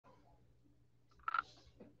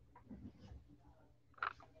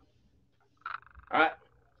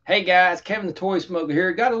Hey guys, Kevin the Toy Smuggler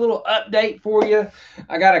here. Got a little update for you.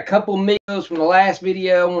 I got a couple Megos from the last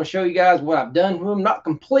video. I want to show you guys what I've done with them. Not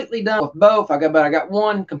completely done with both. I got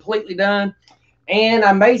one completely done. And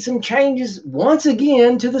I made some changes once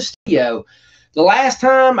again to the studio. The last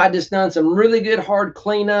time I just done some really good hard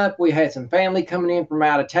cleanup. We had some family coming in from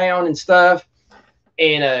out of town and stuff.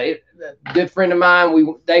 And a good friend of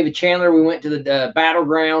mine, David Chandler, we went to the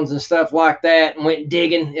battlegrounds and stuff like that and went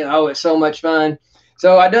digging. Oh, it's so much fun.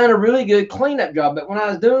 So I done a really good cleanup job. But when I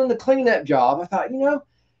was doing the cleanup job, I thought,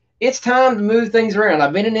 it's time to move things around.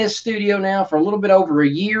 I've been in this studio now for a little bit over a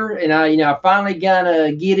year, and I finally kind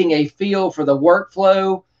of getting a feel for the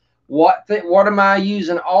workflow. What am I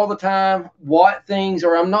using all the time? What things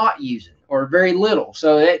are I'm not using or very little?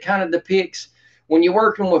 So that kind of depicts when you're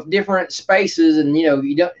working with different spaces, and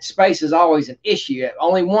space is always an issue.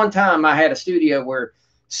 Only one time I had a studio where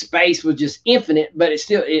space was just infinite, but it's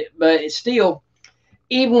still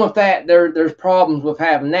even with that, there's problems with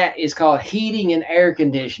having that. It's called heating and air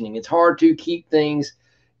conditioning. It's hard to keep things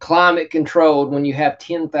climate controlled when you have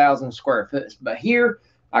 10,000 square foot. But here,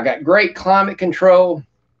 I got great climate control.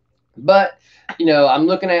 But I'm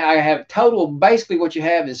looking at, I have total, basically what you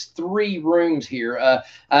have is 3 rooms here. A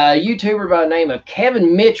YouTuber by the name of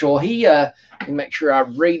Kevin Mitchell, let me make sure I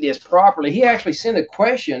read this properly. He actually sent a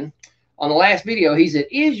question on the last video. He said,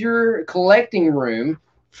 is your collecting room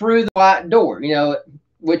through the white door?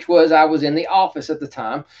 Which was, I was in the office at the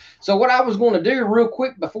time. So what I was going to do real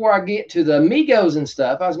quick before I get to the Megos and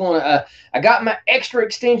stuff, I got my extra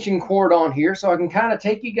extension cord on here so I can kind of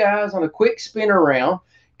take you guys on a quick spin around,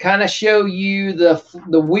 kind of show you the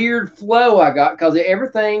weird flow I got, because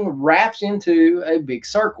everything wraps into a big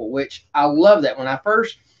circle, which I love that. When I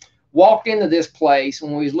first walked into this place,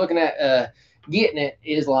 when we was looking at getting it,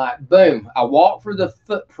 is like, boom, I walked through the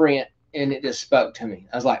footprint and it just spoke to me.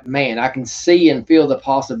 I was like, man, I can see and feel the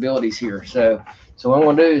possibilities here. So what I'm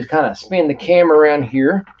going to do is kind of spin the camera around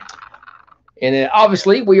here. And then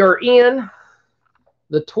obviously we are in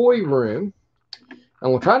the toy room.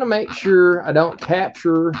 And we'll try to make sure I don't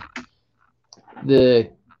capture because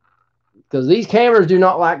these cameras do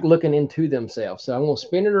not like looking into themselves. So I'm going to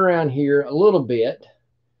spin it around here a little bit.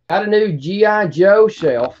 Got a new G.I. Joe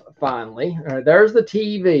shelf finally. All right, there's the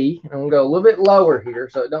TV. I'm going to go a little bit lower here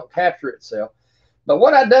so it don't capture itself. But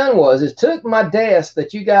what I done is took my desk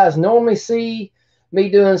that you guys normally see me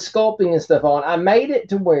doing sculpting and stuff on. I made it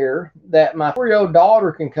to where that my 4-year-old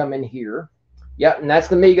daughter can come in here. Yep, and that's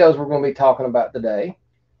the Megos we're going to be talking about today.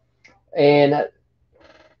 And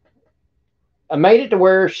I made it to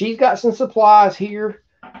where she's got some supplies here,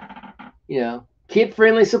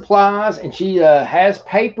 kid-friendly supplies, and she has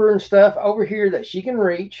paper and stuff over here that she can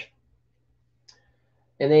reach.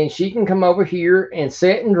 And then she can come over here and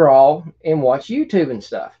sit and draw and watch YouTube and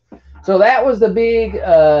stuff. So that was the big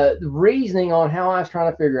reasoning on how I was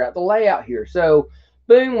trying to figure out the layout here. So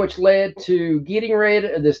boom, which led to getting rid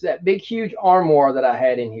of that big huge armoire that I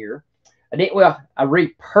had in here. I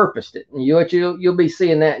repurposed it, and you'll be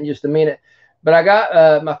seeing that in just a minute. But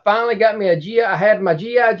I finally got me I had my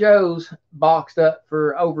G.I. Joes boxed up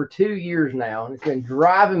for over 2 years now, and it's been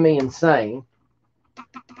driving me insane.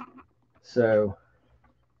 So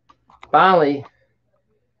finally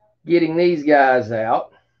getting these guys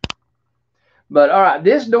out. But all right,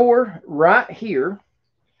 this door right here,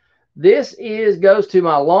 this goes to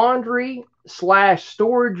my laundry /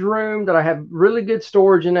 storage room that I have really good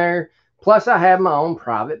storage in there. Plus I have my own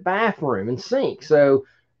private bathroom and sink. So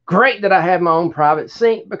great that I have my own private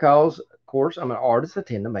sink because, of course, I'm an artist. I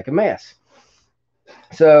tend to make a mess.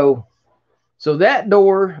 So that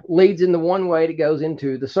door leads in the one way that goes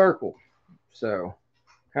into the circle. So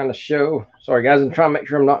kind of show, sorry guys, I'm trying to make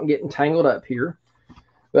sure I'm not getting tangled up here.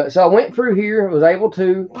 But so I went through here, was able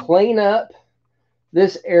to clean up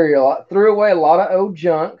this area, threw away a lot of old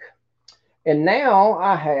junk. And now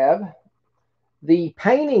I have the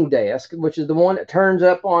painting desk, which is the one that turns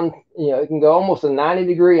up on, it can go almost a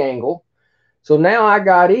 90-degree angle. So now I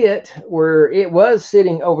got it where it was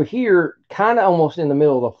sitting over here, kind of almost in the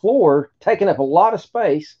middle of the floor, taking up a lot of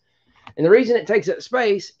space. And the reason it takes up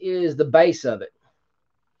space is the base of it.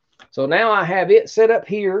 So now I have it set up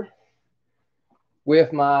here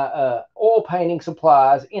with my oil painting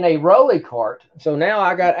supplies in a rolly cart. So now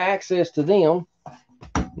I got access to them.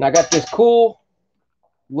 And I got this cool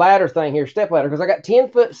ladder thing here, step ladder, because I got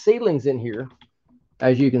 10-foot ceilings in here,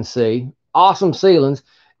 as you can see. Awesome ceilings.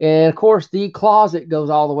 And of course, the closet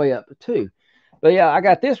goes all the way up too. But yeah, I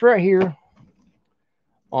got this right here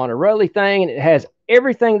on a rolly thing, and it has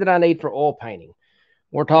everything that I need for oil painting.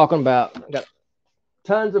 We're talking about, I got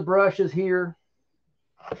tons of brushes here.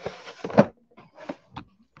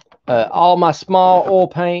 all my small oil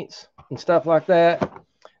paints and stuff like that.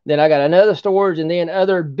 Then I got another storage and then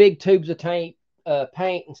other big tubes of paint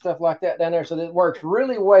and stuff like that down there. So that works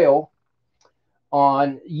really well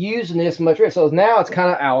on using this material. So now it's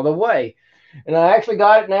kind of out of the way. And I actually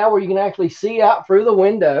got it now where you can actually see out through the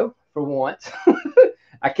window for once.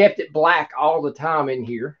 I kept it black all the time in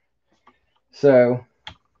here. So,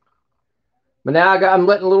 but now I'm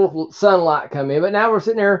letting a little sunlight come in. But now we're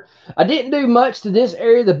sitting there. I didn't do much to this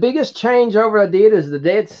area. The biggest changeover I did is the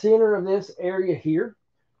dead center of this area here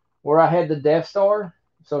where I had the Death Star.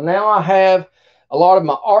 So now I have a lot of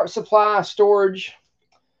my art supply storage.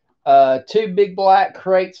 2 big black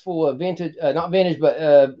crates full of vintage, not vintage,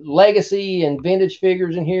 but legacy and vintage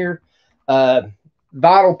figures in here.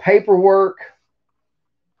 Vital paperwork.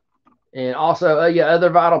 And also, yeah, other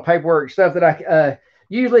vital paperwork stuff that I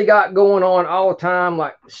usually got going on all the time,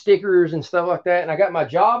 like stickers and stuff like that. And I got my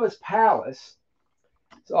Jabba's Palace.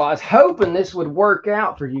 So I was hoping this would work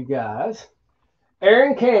out for you guys.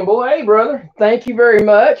 Aaron Campbell, hey, brother. Thank you very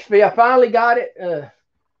much. I finally got it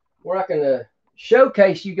where I can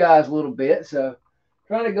showcase you guys a little bit. So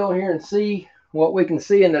trying to go here and see what we can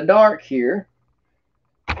see in the dark here.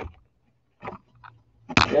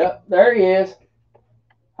 Yep, there he is.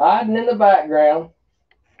 Hiding in the background.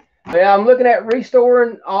 Yeah, I'm looking at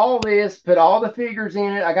restoring all this, put all the figures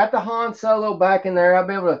in it. I got the Han Solo back in there. I'll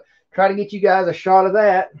be able to try to get you guys a shot of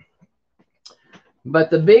that. But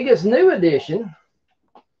the biggest new addition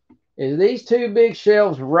is these 2 big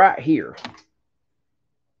shelves right here.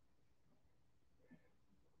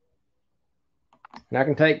 And I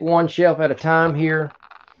can take one shelf at a time here.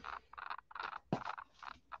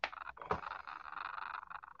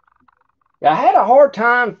 I had a hard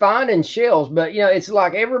time finding shelves, but, you know, it's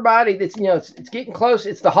like everybody that's, you know, it's getting close.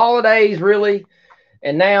 It's the holidays, really.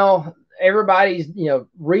 And now everybody's, you know,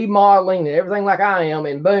 remodeling and everything like I am.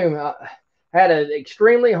 And boom, I had an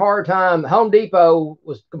extremely hard time. Home Depot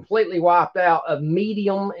was completely wiped out of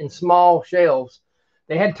medium and small shelves.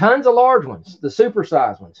 They had tons of large ones, the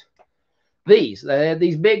supersized ones. They had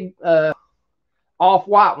these big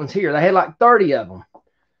off-white ones here. They had like 30 of them.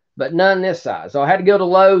 But none this size. So I had to go to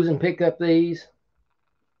Lowe's and pick up these.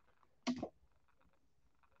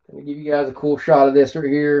 Let me give you guys a cool shot of this right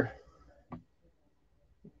here.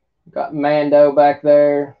 Got Mando back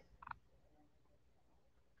there.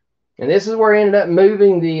 And this is where I ended up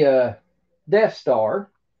moving the Death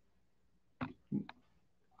Star.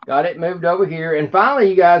 Got it moved over here. And finally,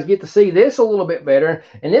 you guys get to see this a little bit better.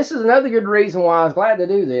 And this is another good reason why I was glad to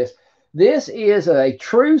do this. This is a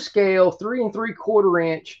true scale 3 3/4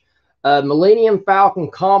 inch Millennium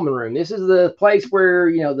Falcon common room. This is the place where,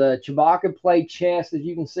 you know, the Chewbacca played chess, as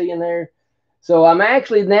you can see in there. So I'm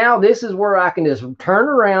actually now, this is where I can just turn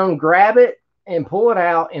around, grab it, and pull it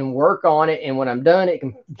out and work on it. And when I'm done, it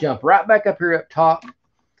can jump right back up here up top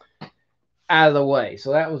out of the way.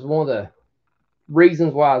 So that was one of the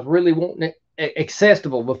reasons why I was really wanting it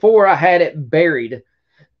accessible. Before I had it buried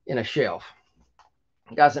in a shelf.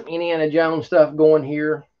 Got some Indiana Jones stuff going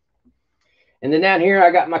here. And then down here,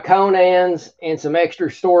 I got my Conans and some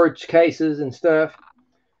extra storage cases and stuff.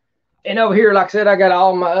 And over here, like I said, I got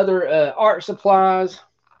all my other art supplies.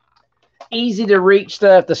 Easy to reach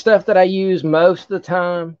stuff. The stuff that I use most of the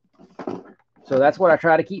time. So that's what I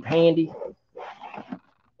try to keep handy.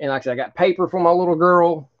 And like I said, I got paper for my little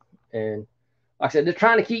girl. And like I said, just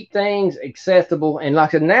trying to keep things accessible. And like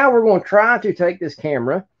I said, now we're going to try to take this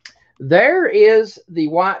camera. There is the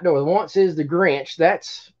white door. Once is the Grinch.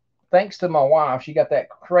 That's thanks to my wife. She got that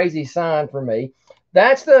crazy sign for me.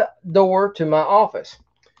 That's the door to my office.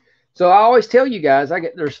 So I always tell you guys,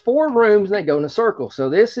 there's 4 rooms and they go in a circle. So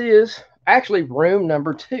this is actually room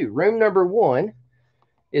number 2. Room number 1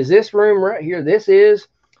 is this room right here. This is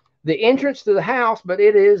the entrance to the house, but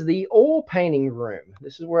it is the oil painting room.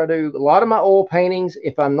 This is where I do a lot of my oil paintings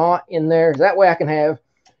if I'm not in there. That way I can have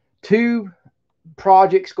 2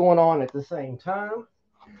 projects going on at the same time.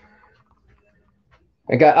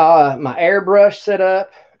 I got my airbrush set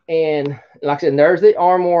up, and like I said, there's the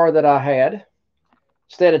armoire that I had.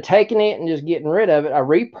 Instead of taking it and just getting rid of it, I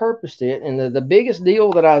repurposed it. And the biggest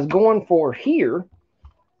deal that I was going for here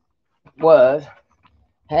was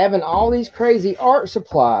having all these crazy art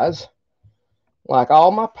supplies, like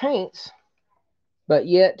all my paints, but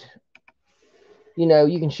yet, you know,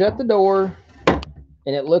 you can shut the door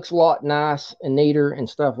and it looks a lot nice and neater and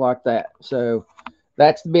stuff like that. So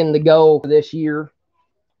that's been the goal for this year.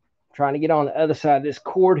 Trying to get on the other side of this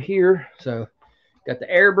cord here. So got the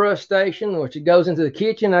airbrush station, which it goes into the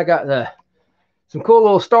kitchen. I got some cool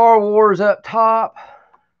little Star Wars up top.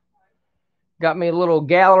 Got me a little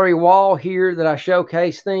gallery wall here that I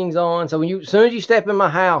showcase things on. So as soon as you step in my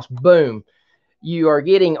house, boom, you are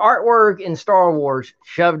getting artwork and Star Wars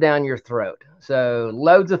shoved down your throat. So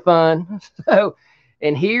loads of fun. So,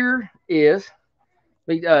 and here is,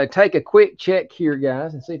 we take a quick check here,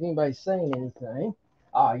 guys, and see if anybody's saying anything.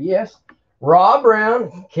 Yes, Rob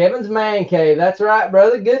Brown, Kevin's Man Cave. That's right,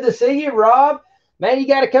 brother. Good to see you, Rob. Man, you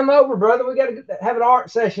got to come over, brother. We got to have an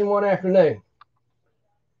art session one afternoon.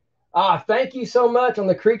 Thank you so much on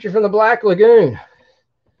the Creature from the Black Lagoon.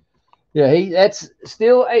 Yeah, that's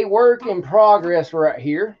still a work in progress right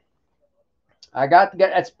here.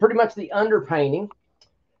 That's pretty much the underpainting.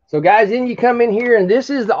 So guys, then you come in here, and this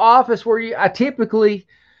is the office where I typically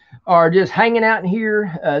are just hanging out in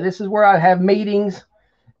here. This is where I have meetings.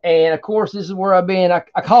 And of course, this is where I've been.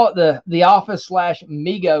 I call it the office /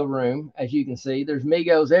 Mego room. As you can see, there's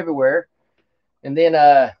Megos everywhere. And then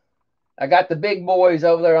I got the big boys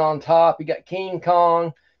over there on top. You got King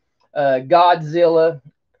Kong, Godzilla,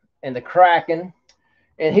 and the Kraken.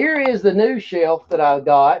 And here is the new shelf that I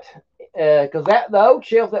got, because the old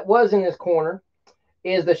shelf that was in this corner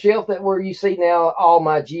is the shelf where you see now all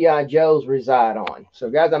my G.I. Joes reside on. So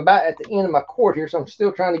guys, I'm about at the end of my cord here, so I'm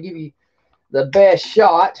still trying to give you the best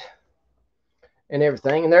shot and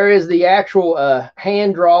everything. And there is the actual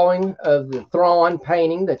hand drawing of the Thrawn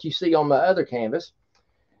painting that you see on my other canvas.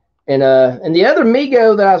 And the other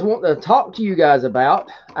Mego that I was wanting to talk to you guys about,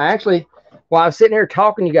 while I was sitting here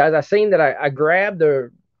talking to you guys, I seen that I grabbed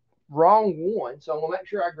the wrong one. So I'm going to make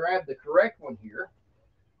sure I grab the correct one here.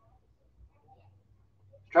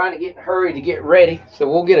 Trying to get in a hurry to get ready. So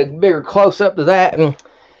we'll get a bigger close-up to that.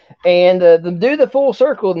 And do the full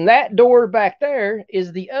circle. And that door back there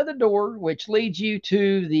is the other door, which leads you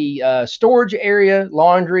to the storage area,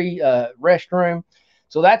 laundry, restroom.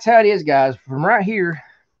 So that's how it is, guys. From right here,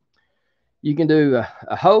 you can do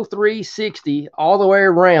a whole 360 all the way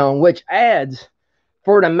around, which adds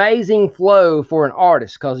for an amazing flow for an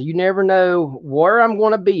artist, because you never know where I'm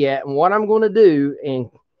going to be at and what I'm going to do. And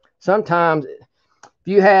sometimes if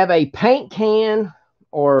you have a paint can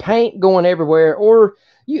or paint going everywhere, or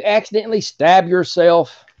you accidentally stab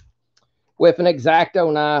yourself with an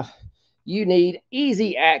X-Acto knife, you need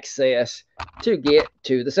easy access to get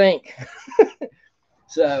to the sink.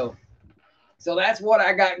 So that's what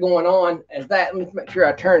I got going on as that. Let me make sure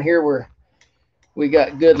I turn here where we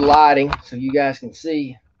got good lighting so you guys can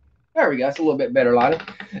see. There we go. It's a little bit better lighting.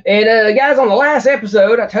 And guys, on the last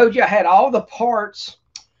episode, I told you I had all the parts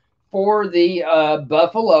for the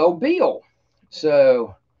Buffalo Bill.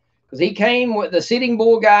 So, because he came with the Sitting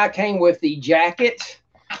Bull guy, came with the jacket,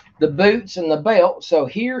 the boots, and the belt. So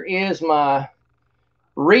here is my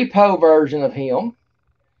repo version of him.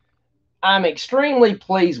 I'm extremely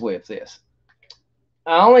pleased with this.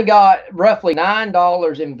 I only got roughly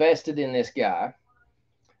 $9 invested in this guy.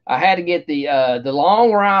 I had to get the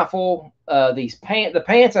long rifle, the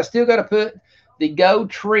pants. I still got to put the Go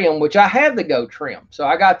trim, which I have the Go trim. So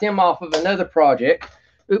I got them off of another project.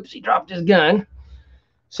 Oops, he dropped his gun.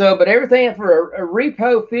 So, but everything for a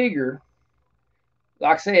repo figure,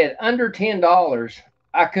 like I said, under $10,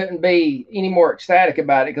 I couldn't be any more ecstatic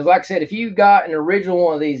about it. Because like I said, if you got an original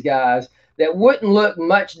one of these guys that wouldn't look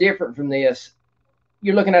much different from this,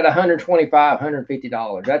 you're looking at $125,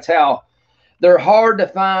 $150. That's how they're hard to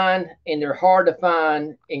find, and they're hard to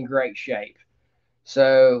find in great shape.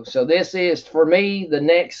 So this is, for me, the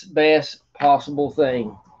next best possible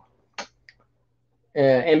thing.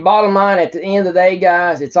 And bottom line, at the end of the day,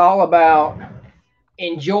 guys, it's all about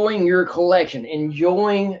enjoying your collection,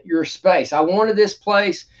 enjoying your space. I wanted this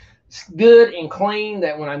place good and clean,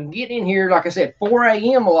 that when I'm getting in here, like I said, 4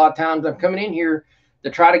 a.m. a lot of times I'm coming in here to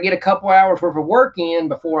try to get a couple hours worth of work in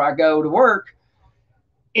before I go to work.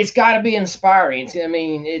 It's got to be inspiring.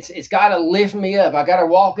 It's got to lift me up. I got to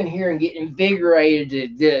walk in here and get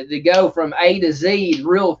invigorated to go from A to Z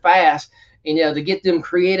real fast, and to get them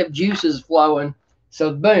creative juices flowing.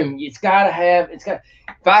 So boom, if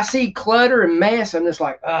I see clutter and mess, I'm just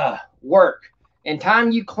like, work. And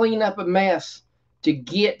time you clean up a mess to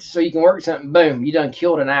get so you can work something, boom, you done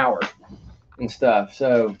killed an hour and stuff.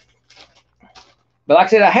 So, but like I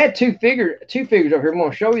said, I had two figures over here. I'm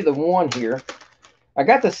going to show you the one here. I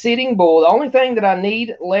got the Sitting Bull. The only thing that I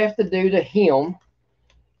need left to do to him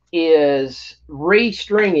is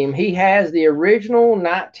restring him. He has the original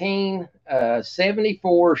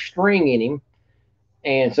 1974 string in him.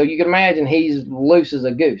 And so you can imagine he's loose as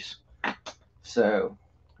a goose. So,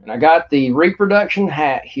 and I got the reproduction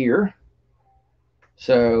hat here.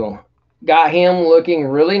 So, got him looking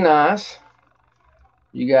really nice.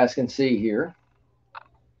 You guys can see here.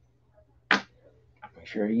 Make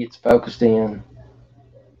sure he gets focused in.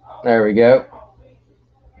 There we go.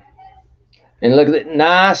 And look at it,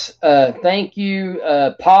 nice. Thank you,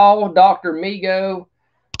 Paul, Dr. Mego,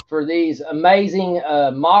 for these amazing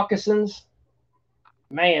moccasins.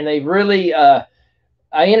 Man, they've really. I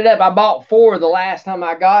ended up. I bought 4 the last time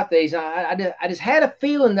I got these. I just had a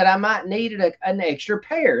feeling that I might need an extra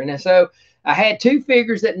pair, and so I had 2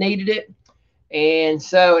 figures that needed it, and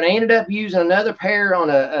I ended up using another pair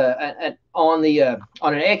on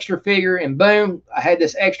on an extra figure, and boom, I had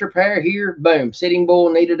this extra pair here. Boom, Sitting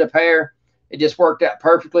Bull needed a pair. It just worked out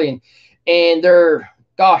perfectly, and they're,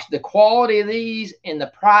 gosh, the quality of these and the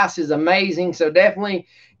price is amazing. So definitely,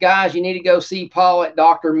 guys, you need to go see Paul at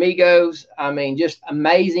Dr. Mego's. I mean, just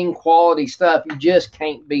amazing quality stuff. You just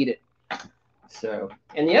can't beat it. So,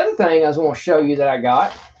 and the other thing I was going to show you that I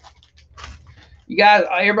got, you guys,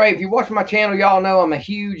 everybody, if you watch my channel, y'all know I'm a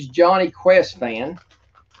huge Johnny Quest fan.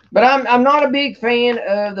 But I'm not a big fan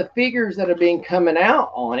of the figures that have been coming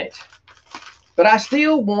out on it. But I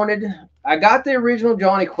still wanted, I got the original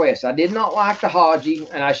Johnny Quest. I did not like the Haji,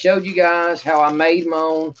 and I showed you guys how I made my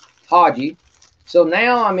own Haji. So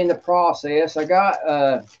now I'm in the process. I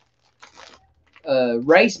got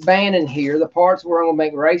Race Bannon here, the parts where I'm going to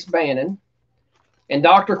make Race Bannon. And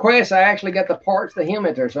Dr. Quest, I actually got the parts to him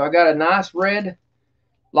in there. So I got a nice red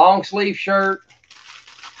long sleeve shirt.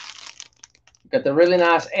 Got the really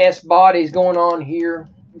nice S bodies going on here.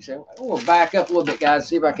 So we'll back up a little bit, guys,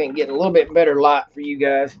 see if I can get a little bit better light for you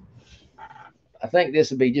guys. I think this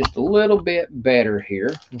will be just a little bit better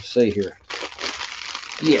here. Let's see here.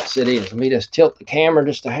 Yes, it is. Let me just tilt the camera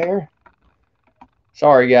just a hair.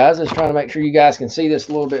 Sorry, guys. Just trying to make sure you guys can see this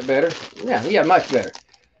a little bit better. Yeah, much better.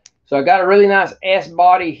 So I got a really nice S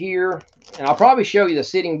body here, and I'll probably show you the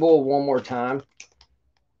Sitting Bull one more time.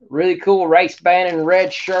 Really cool Race Bannon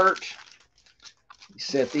red shirt.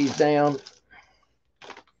 Set these down.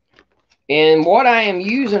 And what I am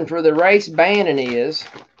using for the Race Bannon is,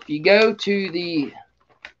 if you go to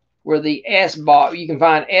where the S body, you can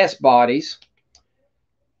find S bodies,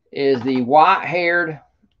 is the white-haired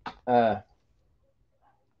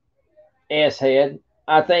S head,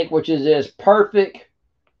 I think, which is just perfect.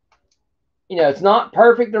 You know, it's not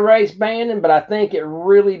perfect to Race Bannon, but I think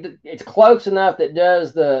it's close enough that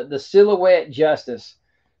does the silhouette justice.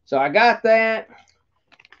 So I got that.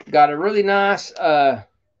 Got a really nice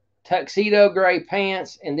tuxedo gray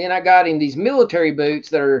pants, and then I got him these military boots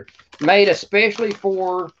that are made especially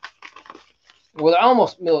for, well, they're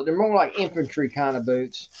almost military. They're more like infantry kind of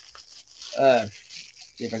boots.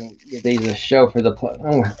 See if I can get these to show for the.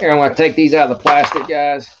 I'm going to take these out of the plastic,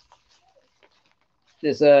 guys.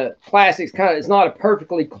 This plastic's it's not a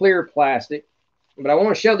perfectly clear plastic, but I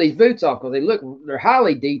want to show these boots off because they're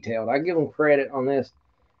highly detailed. I give them credit on this.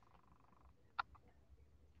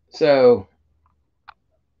 So,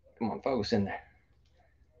 come on, focus in there.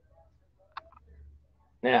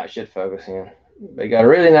 Now it should focus in. They got a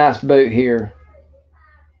really nice boot here.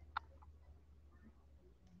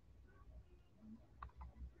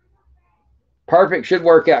 Perfect, should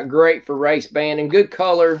work out great for Race Bannon. Good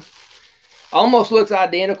color. Almost looks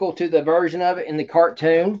identical to the version of it in the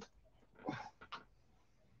cartoon.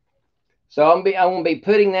 So I'm going to be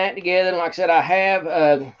putting that together. And like I said, I have,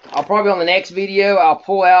 I'll probably on the next video, I'll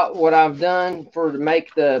pull out what I've done to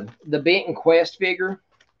make the Benton Quest figure.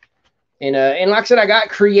 And like I said, I got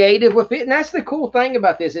creative with it. And that's the cool thing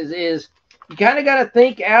about this is you kind of got to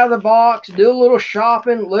think out of the box, do a little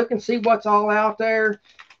shopping, look and see what's all out there.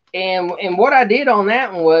 And what I did on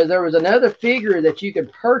that one was there was another figure that you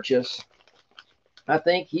could purchase. I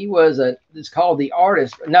think he was it's called the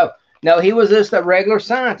Artist. No, he was just a regular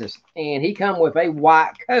scientist, and he come with a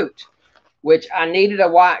white coat, which I needed a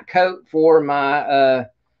white coat for my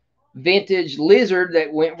vintage lizard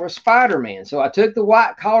that went with Spider-Man. So I took the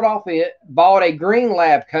white coat off it, bought a green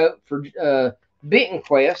lab coat for Benton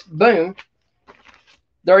Quest. Boom.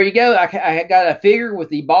 There you go. I got a figure with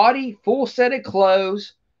the body, full set of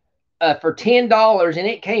clothes for $10, and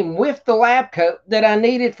it came with the lab coat that I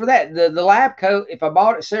needed for that. The lab coat, if I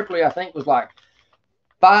bought it separately, I think was like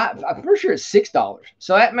I'm pretty sure it's $6.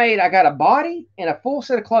 So that made, I got a body and a full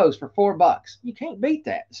set of clothes for $4. You can't beat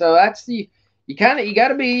that. So that's you got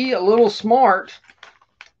to be a little smart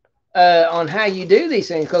on how you do these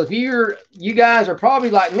things. Because you guys are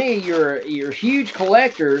probably like me, you're huge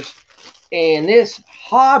collectors, and this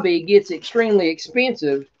hobby gets extremely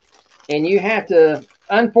expensive, and you have to,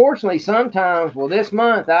 unfortunately, sometimes, well, this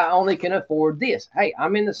month I only can afford this. Hey,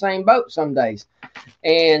 I'm in the same boat some days.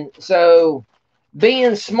 And so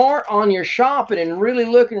being smart on your shopping and really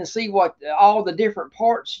looking and see what all the different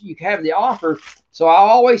parts you have to offer, So I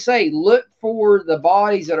always say, look for the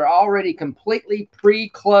bodies that are already completely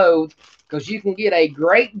pre-clothed, because you can get a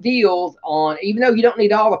great deal on, even though you don't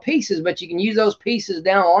need all the pieces, but you can use those pieces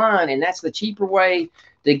down the line, and that's the cheaper way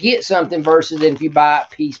to get something versus if you buy it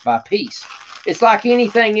piece by piece. It's like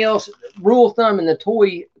anything else, rule of thumb in the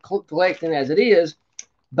toy collecting as it is,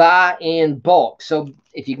 buy in bulk. So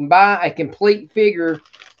if you can buy a complete figure,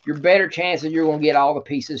 you're better chances you're going to get all the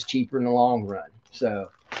pieces cheaper in the long run. So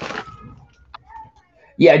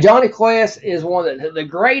yeah, Johnny Quest is one of the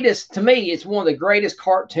greatest, to me, it's one of the greatest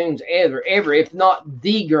cartoons ever, if not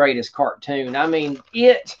the greatest cartoon. I mean,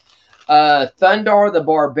 Thundar the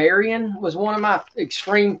Barbarian was one of my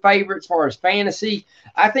extreme favorites as far as fantasy.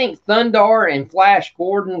 I think Thundar and Flash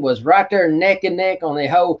Gordon was right there neck and neck on the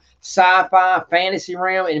whole sci-fi fantasy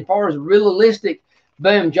realm. And as far as realistic,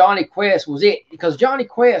 boom, Johnny Quest was it. Because Johnny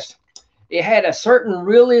Quest, it had a certain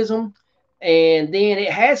realism, and then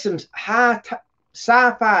it had some high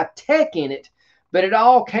sci-fi tech in it, but it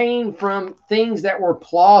all came from things that were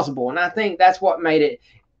plausible. And I think that's what made it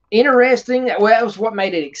interesting. Well, that was what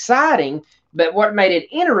made it exciting, but what made it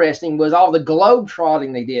interesting was all the globe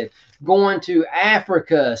trotting they did, going to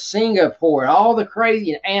Africa, Singapore, all the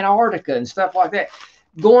crazy, Antarctica and stuff like that,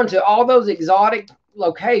 going to all those exotic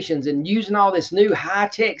locations and using all this new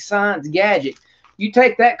high-tech science gadget. You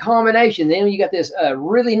take that combination, then you got this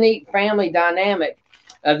really neat family dynamic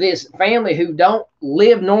of this family who don't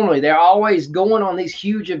live normally. They're always going on these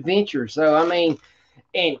huge adventures. So, I mean,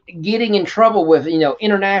 and getting in trouble with,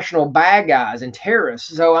 international bad guys and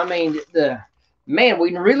terrorists. So, I mean,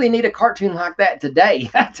 we really need a cartoon like that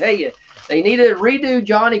today. I tell you, they need to redo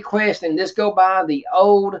Johnny Quest and just go by the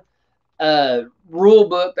old rule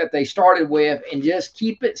book that they started with and just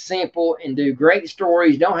keep it simple and do great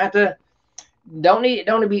stories. Don't need it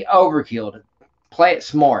to be overkill. Play it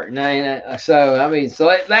smart. So I mean,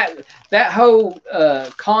 so that whole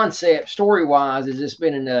concept story wise has just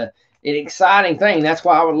been an exciting thing. That's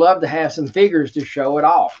why I would love to have some figures to show it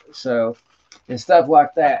off. So and stuff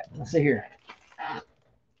like that. Let's see here.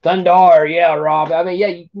 Thundar, yeah, Rob. I mean,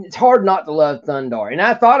 yeah, it's hard not to love Thundar. And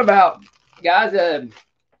I thought about, guys,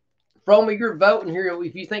 throw me your vote in here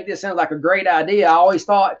if you think this sounds like a great idea. I always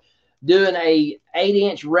thought doing a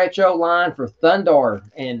 8-inch retro line for Thundar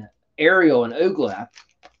and Ariel and Oogla.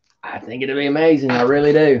 I think it'd be amazing. I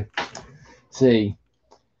really do. See,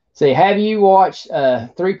 have you watched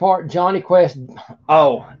 3-part Johnny Quest?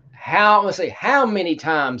 Oh, let's see, how many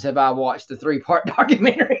times have I watched the 3-part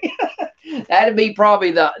documentary? That'd be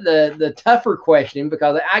probably the tougher question,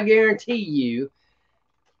 because I guarantee you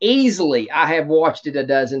easily I have watched it a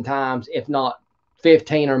dozen times, if not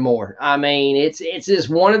 15 or more. I mean, it's just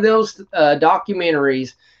one of those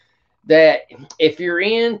documentaries that if you're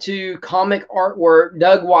into comic artwork,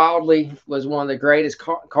 Doug Wildley was one of the greatest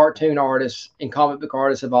cartoon artists and comic book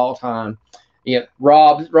artists of all time. Yeah,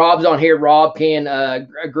 Rob's on here. Rob can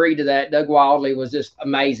agree to that. Doug Wildley was just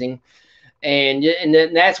amazing, and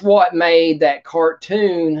that's what made that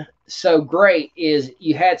cartoon so great. Is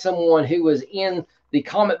you had someone who was in the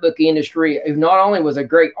comic book industry who not only was a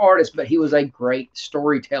great artist, but he was a great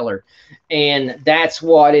storyteller. And that's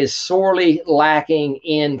what is sorely lacking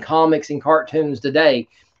in comics and cartoons today,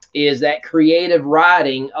 is that creative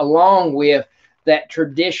writing along with that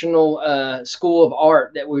traditional school of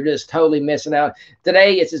art that we're just totally missing out.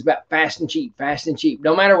 Today, it's just about fast and cheap,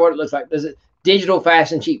 no matter what it looks like. Does it digital,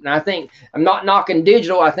 fast and cheap? And I think, I'm not knocking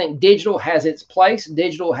digital. I think digital has its place.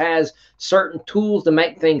 Digital has certain tools to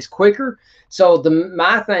make things quicker. So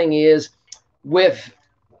my thing is, with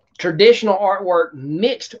traditional artwork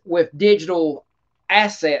mixed with digital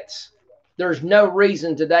assets, there's no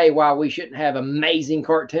reason today why we shouldn't have amazing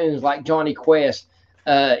cartoons like Johnny Quest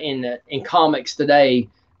in comics today.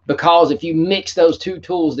 Because if you mix those two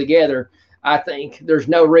tools together, I think there's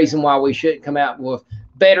no reason why we shouldn't come out with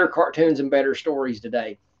better cartoons and better stories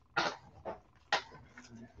today.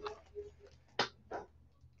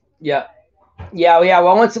 Yeah.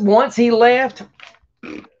 Well, once he left,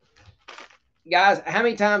 guys, how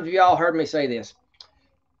many times have y'all heard me say this?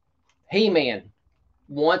 He-Man,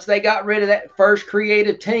 once they got rid of that first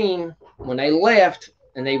creative team, when they left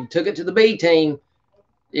and they took it to the B team,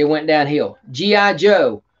 it went downhill. G.I.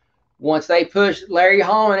 Joe, once they pushed Larry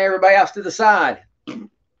Hall and everybody else to the side,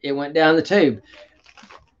 it went down the tube.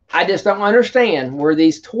 I just don't understand where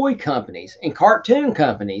these toy companies and cartoon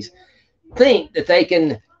companies think that they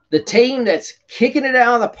can, the team that's kicking it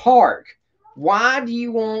out of the park, why do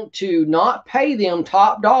you want to not pay them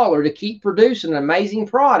top dollar to keep producing an amazing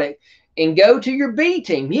product and go to your B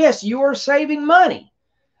team? Yes, you are saving money,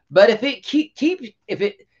 but if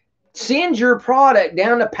it sends your product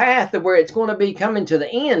down the path of where it's going to be coming to the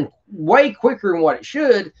end way quicker than what it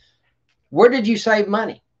should, where did you save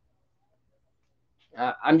money?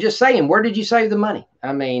 I'm just saying, where did you save the money?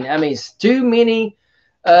 I mean, it's too many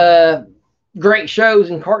great shows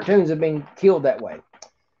and cartoons have been killed that way.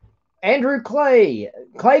 Andrew Clay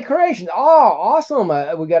Creations. Oh, awesome.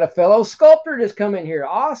 We got a fellow sculptor just come in here.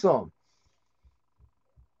 Awesome.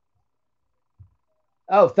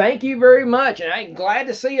 Oh, thank you very much. And I'm glad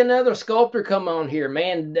to see another sculptor come on here,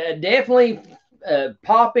 man. Definitely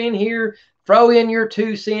pop in here, throw in your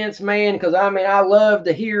 2 cents, man, because I mean, I love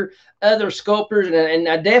to hear other sculptors. And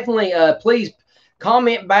I definitely, please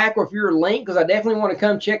comment back with your link, because I definitely want to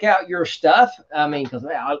come check out your stuff. I mean, because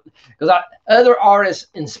other artists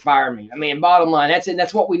inspire me. I mean, bottom line, that's it.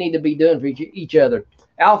 That's what we need to be doing for each other.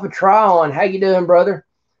 Alpha Trion, how you doing, brother?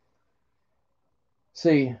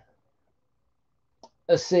 See.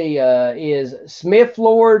 Let's see, is Smith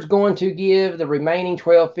Lords going to give the remaining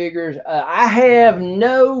 12 figures? I have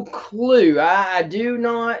no clue. I do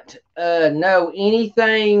not know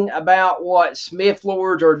anything about what Smith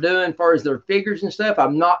Lords are doing as far as their figures and stuff.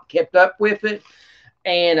 I'm not kept up with it.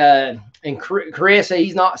 And Chris,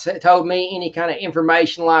 he's not told me any kind of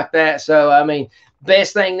information like that. So, I mean,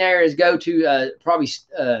 best thing there is go to probably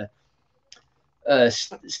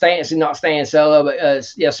Stan Solo,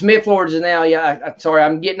 but yeah, Smith Lords is now. Yeah, sorry,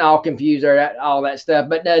 I'm getting all confused there, all that stuff.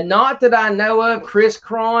 But not that I know of. Chris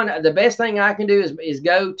Cron, the best thing I can do is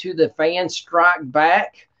go to the Fan Strike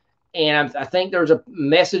Back, and I think there's a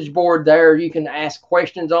message board there you can ask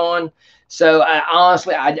questions on. So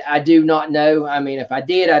honestly, I do not know. I mean, if I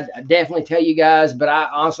did, I'd definitely tell you guys, but I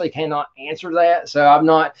honestly cannot answer that. So I'm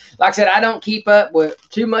not, like I said, I don't keep up with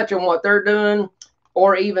too much on what they're doing,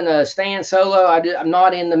 or even a Stan Solo. I'm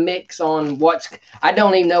not in the mix on I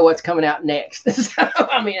don't even know what's coming out next. So,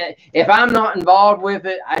 I mean, if I'm not involved with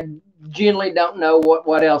it, I generally don't know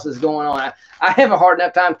what else is going on. I have a hard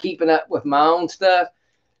enough time keeping up with my own stuff.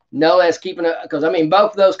 No less keeping up, because I mean,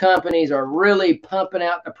 both of those companies are really pumping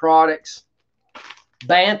out the products.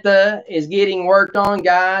 Bantha is getting worked on,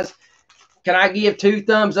 guys. Can I give 2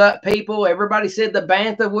 thumbs up, people? Everybody said the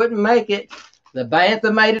Bantha wouldn't make it. The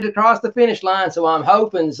Bantha made it across the finish line, so I'm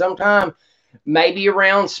hoping sometime, maybe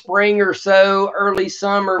around spring or so, early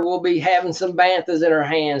summer, we'll be having some Banthas in our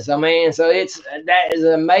hands. So, man, that is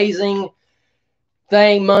an amazing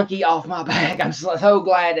thing, monkey off my back. I'm so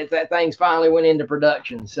glad that thing's finally went into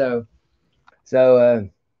production.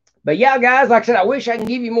 But yeah, guys, like I said, I wish I can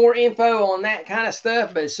give you more info on that kind of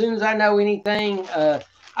stuff, but as soon as I know anything,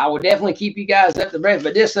 I will definitely keep you guys up to breath.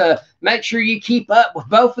 But just make sure you keep up with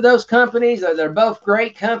both of those companies. They're both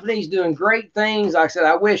great companies doing great things. Like I said,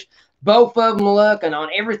 I wish both of them luck and on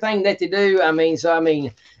everything that they do. I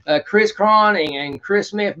mean, Chris Cron and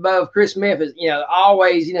Chris Smith, both. Chris Smith is,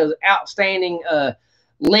 always, outstanding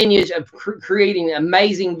lineage of creating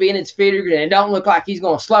amazing vintage figures, and it don't look like he's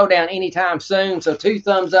going to slow down anytime soon. So 2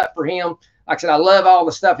 thumbs up for him. Like I said, I love all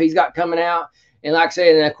the stuff he's got coming out. And like I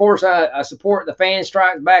said, and of course, I support the Fan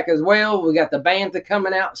Strikes Back as well. We got the Bantha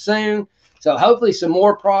coming out soon. So hopefully some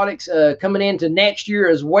more products coming into next year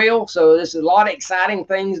as well. So there's a lot of exciting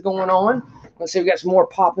things going on. Let's see, we got some more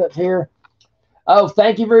pop-ups here. Oh,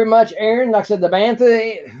 thank you very much, Aaron. Like I said, the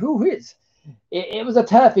Bantha, it was a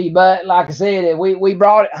toughie, but like I said, we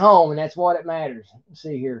brought it home, and that's what it matters. Let's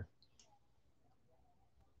see here.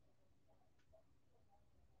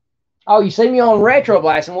 Oh, you see me on retro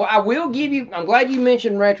blasting. Well, I will give you, I'm glad you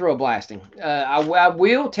mentioned retro blasting. I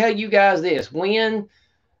will tell you guys this. When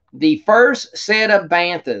the first set of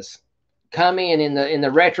Banthas come in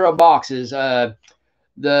the retro boxes,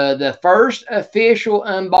 the first official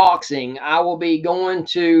unboxing, I will be going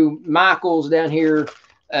to Michael's down here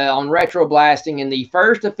on retro blasting, and the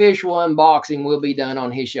first official unboxing will be done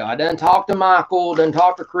on his show. I done talked to Michael, done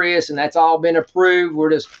talked to Chris, and that's all been approved. We're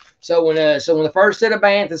just so when the first set of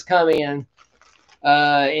Banthas come in,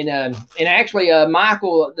 and actually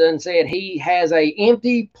Michael done said he has a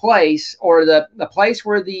empty place, or the place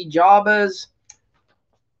where the Jabba's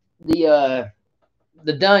the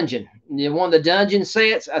dungeon, one of the dungeon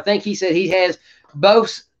sets. I think he said he has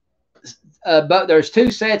both. But there's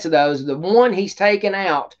 2 sets of those. The one he's taken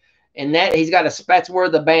out, and that he's got that's where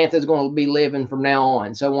the Bantha is going to be living from now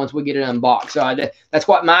on. So once we get it unboxed, so that's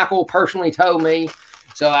what Michael personally told me.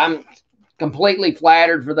 So I'm completely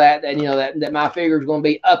flattered for that. And that my figure is going to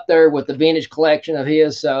be up there with the vintage collection of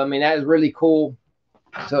his. So I mean, that is really cool.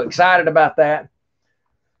 So excited about that.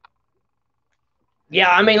 Yeah,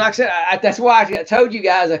 I mean, like I said, that's why I told you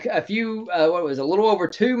guys a few, what was it, a little over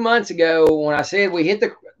 2 months ago when I said we hit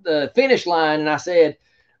the finish line, and I said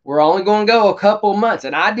we're only going to go a couple months.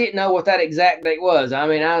 And I didn't know what that exact date was. I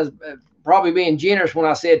mean, I was probably being generous when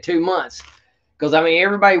I said 2 months. Because, I mean,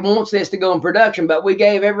 everybody wants this to go in production, but we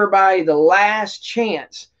gave everybody the last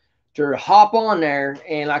chance to hop on there.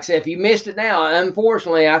 And like I said, if you missed it now,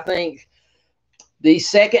 unfortunately, I think the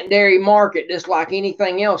secondary market, just like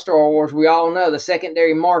anything else Star Wars, we all know the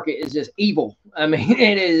secondary market is just evil. I mean,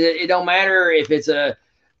 it don't matter if it's if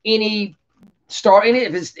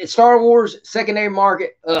it's Star Wars secondary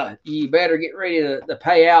market, you better get ready to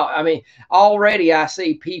pay out. I mean, already I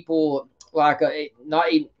see people like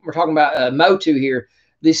we're talking about Motu here.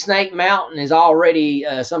 The Snake Mountain is already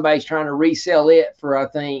somebody's trying to resell it for, I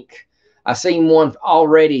think I seen one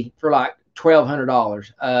already for like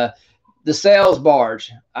 $1,200. The sales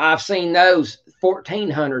bars, I've seen those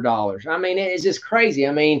 $1,400. I mean, it's just crazy.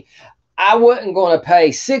 I mean, I wasn't going to pay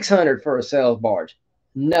 $600 for a sales barge,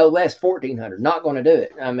 no less $1,400. Not going to do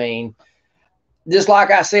it. I mean, just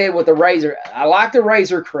like I said with the Razor, I like the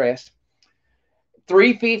Razor Crest.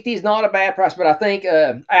 $350 is not a bad price, but I think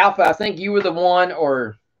Alpha, I think you were the one,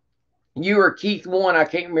 or you or Keith one, I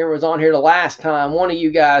can't remember, was on here the last time. One of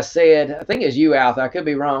you guys said, I think it's you, Alpha, I could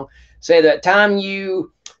be wrong, said that time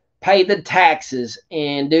you pay the taxes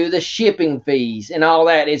and do the shipping fees and all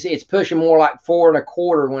that, it's pushing more like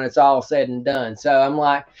 $4.25 when it's all said and done. So I'm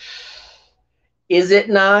like, is it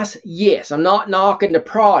nice? Yes. I'm not knocking the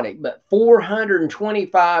product, but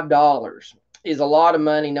 $425 is a lot of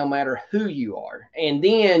money no matter who you are. And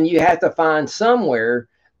then you have to find somewhere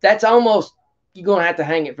that's almost, you're going to have to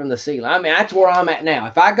hang it from the ceiling. I mean, that's where I'm at now.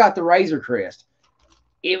 If I got the Razor Crest,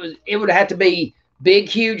 it would have to be big,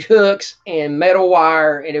 huge hooks and metal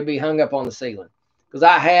wire, and it'd be hung up on the ceiling, because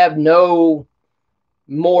I have no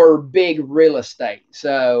more big real estate.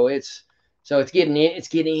 So it's getting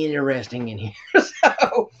interesting in here.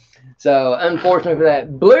 so unfortunately for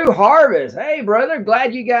that. Blue Harvest, hey brother,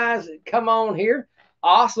 glad you guys come on here.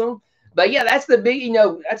 Awesome. But yeah, that's the big,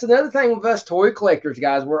 that's another thing with us toy collectors,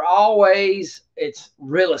 guys. It's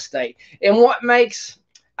real estate. And what makes,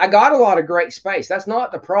 I got a lot of great space. That's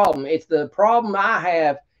not the problem. It's the problem I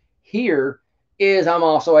have here is I'm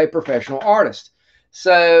also a professional artist.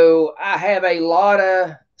 So I have a lot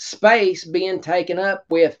of space being taken up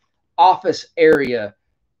with office area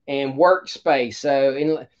and workspace. So,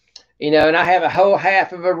 and I have a whole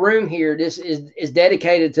half of a room here. This is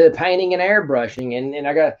dedicated to painting and airbrushing. And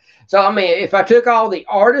I got, so I mean, if I took all the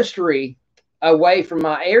artistry away from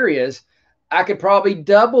my areas, I could probably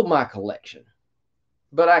double my collection.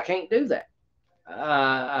 But I can't do that.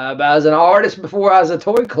 I was an artist before I was a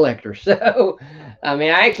toy collector. So, I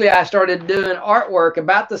mean, I started doing artwork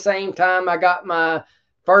about the same time I got my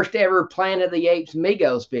first ever Planet of the Apes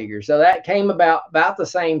Mego figure. So that came about the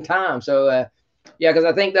same time. So, yeah, because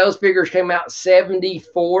I think those figures came out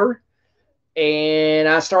 74, and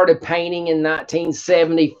I started painting in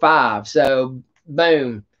 1975. So,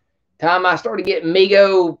 boom. Time I started getting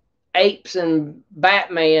Mego apes and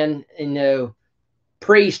Batman,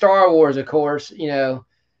 pre-Star Wars, of course,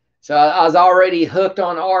 so I was already hooked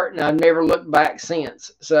on art, and I've never looked back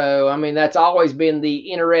since. So, I mean, that's always been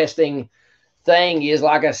the interesting thing is,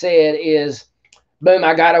 like I said, is boom,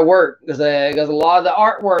 I got to work because a lot of the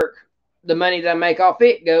artwork, the money that I make off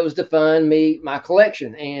it goes to fund my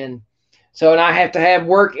collection. And so, and I have to have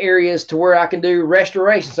work areas to where I can do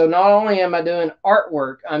restoration. So not only am I doing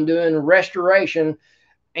artwork, I'm doing restoration.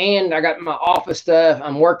 And I got my office stuff.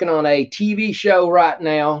 I'm working on a TV show right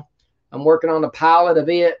now. I'm working on the pilot of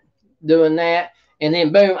it, doing that. And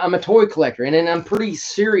then, boom, I'm a toy collector. And then I'm a pretty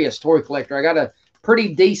serious toy collector. I got a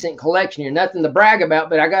pretty decent collection here. Nothing to brag about,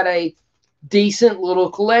 but I got a decent little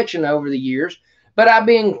collection over the years. But I've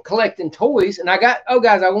been collecting toys. And I got, oh,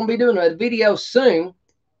 guys, I'm going to be doing a video soon.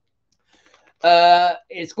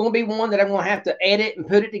 It's going to be one that I'm going to have to edit and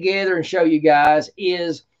put it together and show you guys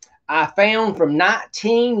is I found from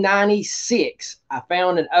 1996, I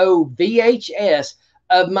found an old VHS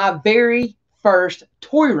of my very first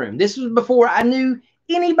toy room. This was before I knew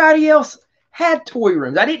anybody else had toy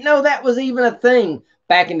rooms. I didn't know that was even a thing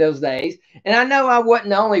back in those days. And I know I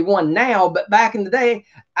wasn't the only one now, but back in the day,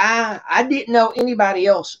 I didn't know anybody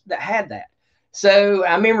else that had that. So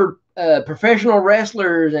I remember professional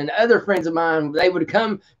wrestlers and other friends of mine, they would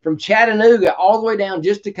come from Chattanooga all the way down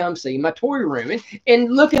just to come see my toy room.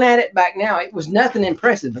 And looking at it back now, it was nothing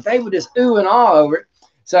impressive, but they would just ooh and ah over it.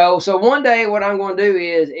 So one day what I'm going to do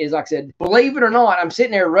is like I said, believe it or not, I'm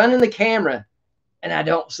sitting there running the camera and I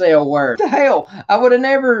don't say a word. What the hell? I would have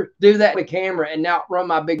never do that with a camera and not run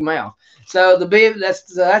my big mouth. So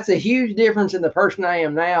that's a huge difference in the person I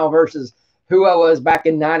am now versus who I was back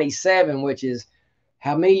in 97, which is,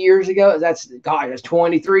 how many years ago? That's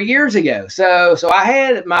 23 years ago. So I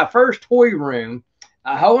had my first toy room,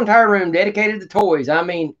 a whole entire room dedicated to toys. I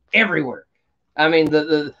mean, everywhere. I mean,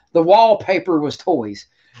 the wallpaper was toys.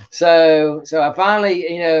 So I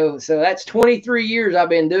finally, so that's 23 years I've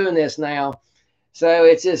been doing this now. So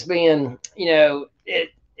it's just been,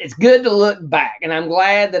 it's good to look back, and I'm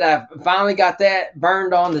glad that I finally got that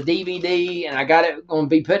burned on the DVD, and I got it going to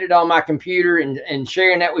be putting it on my computer and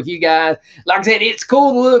sharing that with you guys. Like I said, it's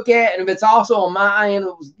cool to look at, and if it's also on my end,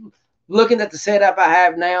 looking at the setup I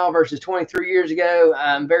have now versus 23 years ago,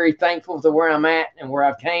 I'm very thankful to where I'm at and where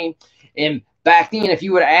I've came. And back then, if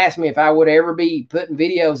you would have asked me if I would ever be putting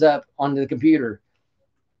videos up onto the computer,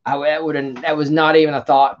 that was not even a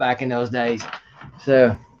thought back in those days.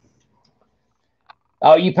 So.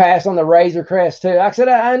 Oh, you passed on the Razor Crest too. Like I said,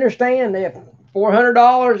 I understand that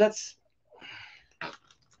 $400. That's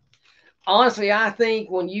honestly, I think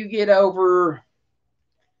when you get over,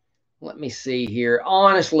 let me see here.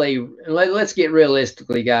 Honestly, let's get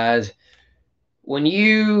realistically, guys. When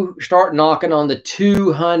you start knocking on the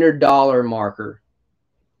 $200 marker,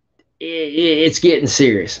 it's getting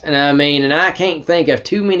serious. And I mean, and I can't think of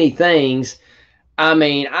too many things. I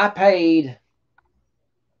mean, I paid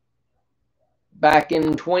back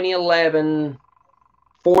in 2011,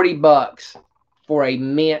 $40 for a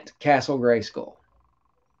mint Castle Grayskull.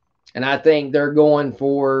 And I think they're going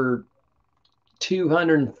for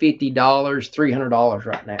 $250, $300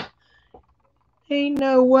 right now. Ain't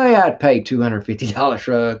no way I'd pay $250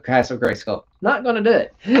 for a Castle Grayskull. Not going to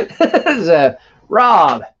do it. So,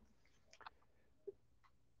 Rob.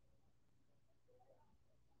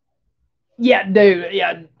 Yeah, dude.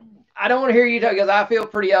 Yeah. I don't want to hear you talk because I feel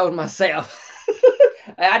pretty old myself.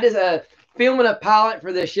 I just filming a pilot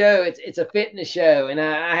for this show. It's a fitness show, and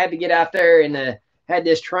I had to get out there and had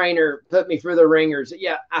this trainer put me through the ringers.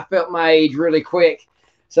 Yeah, I felt my age really quick.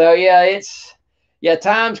 So yeah,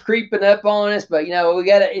 time's creeping up on us. But we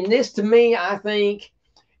got to. And this to me, I think,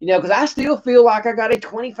 because I still feel like I got a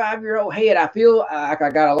 25-year-old head. I feel like I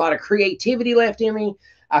got a lot of creativity left in me.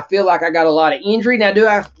 I feel like I got a lot of injury. Now,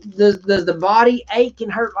 does the body ache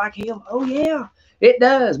and hurt like hell? Oh yeah, it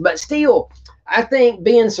does. But still, I think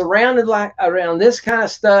being surrounded around this kind of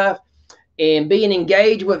stuff and being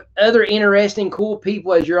engaged with other interesting, cool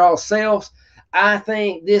people as your all selves, I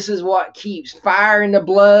think this is what keeps fire in the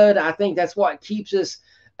blood. I think that's what keeps us.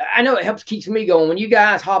 I know it keeps me going. When you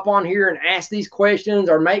guys hop on here and ask these questions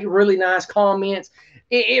or make really nice comments,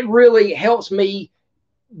 it really helps me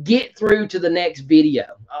get through to the next video.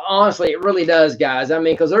 Honestly, it really does, guys. I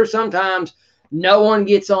mean, because there's sometimes no one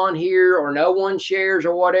gets on here or no one shares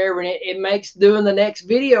or whatever, and it makes doing the next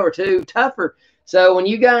video or two tougher. So when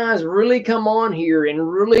you guys really come on here and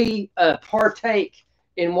really partake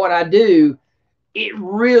in what I do, it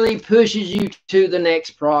really pushes you to the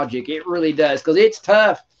next project. It really does, because it's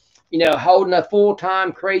tough, holding a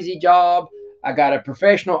full-time crazy job. I got a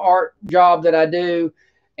professional art job that I do,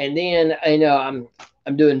 and then I'm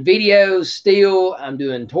doing videos still. I'm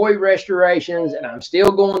doing toy restorations, and I'm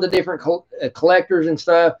still going to different collectors and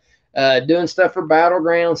stuff, doing stuff for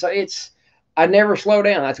Battleground. So I never slow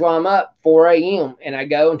down. That's why I'm up 4 a.m. and I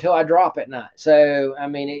go until I drop at night. So, I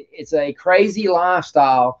mean, it's a crazy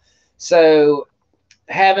lifestyle. So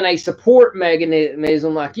having a support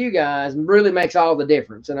mechanism like you guys really makes all the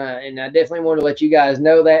difference. And I definitely want to let you guys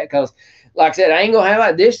know that, because like I said, I ain't going to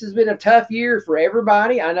have this has been a tough year for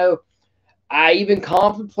everybody. I know I even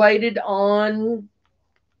contemplated on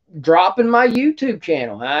dropping my YouTube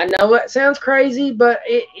channel. I know that sounds crazy, but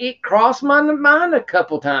it crossed my mind a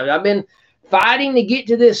couple times. I've been fighting to get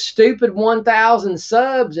to this stupid 1,000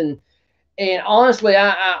 subs, and honestly,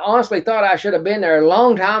 I honestly thought I should have been there a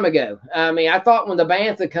long time ago. I mean, I thought when the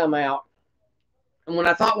Bantha come out, and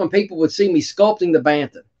when people would see me sculpting the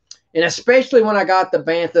Bantha, and especially when I got the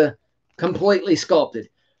Bantha completely sculpted.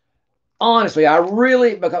 Honestly, I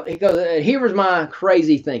really, because here was my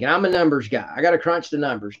crazy thinking. I'm a numbers guy. I got to crunch the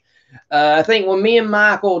numbers. I think when me and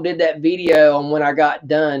Michael did that video on when I got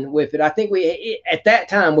done with it, I think at that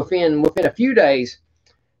time, within a few days,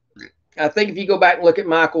 I think if you go back and look at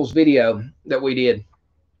Michael's video that we did,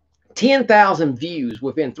 10,000 views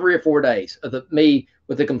within 3 or 4 days of me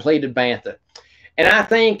with the completed Bantha. And I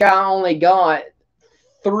think I only got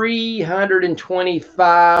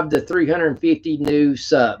 325 to 350 new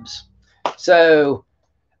subs. So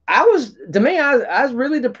I was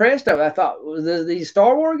really depressed of it. I thought, do these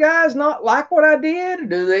Star Wars guys not like what I did?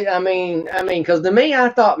 Do they? I mean, because to me, I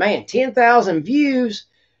thought, man, 10,000 views,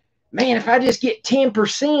 man, if I just get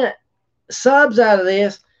 10% subs out of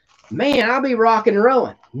this, man, I'll be rocking and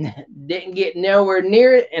rolling. Didn't get nowhere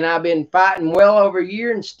near it, and I've been fighting well over a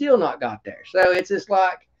year and still not got there. So it's just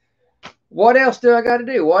like, what else do I got to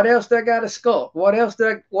do? What else do I got to sculpt?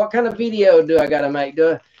 What kind of video do I got to make?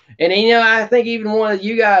 And I think even one of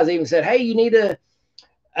you guys even said, hey, you need to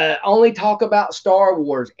only talk about Star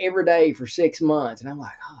Wars every day for 6 months. And I'm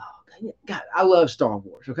like, oh, God, I love Star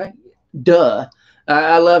Wars. Okay. Duh.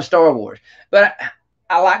 I love Star Wars. But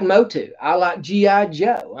I like Motu. I like G.I.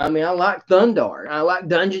 Joe. I mean, I like Thundar. I like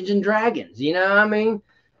Dungeons and Dragons. I mean,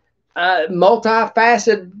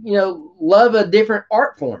 multifaceted, love of different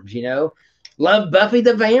art forms, love Buffy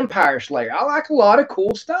the Vampire Slayer. I like a lot of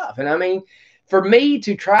cool stuff. And I mean, for me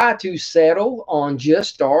to try to settle on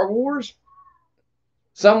just Star Wars,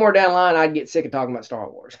 somewhere down the line, I'd get sick of talking about Star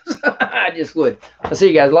Wars. I just would. Let's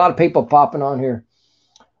see, guys. A lot of people popping on here.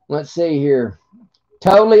 Let's see here.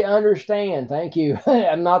 Totally understand. Thank you.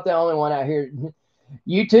 I'm not the only one out here.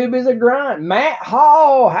 YouTube is a grind. Matt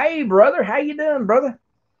Hall. Hey, brother. How you doing, brother?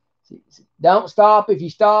 Don't stop. If you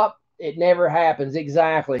stop, it never happens.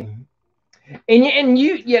 Exactly. And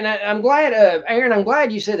I'm glad, Aaron, I'm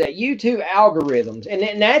glad you said that. YouTube algorithms.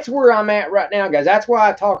 And that's where I'm at right now, guys. That's why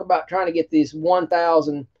I talk about trying to get these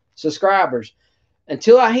 1,000 subscribers.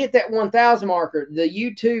 Until I hit that 1,000 marker, the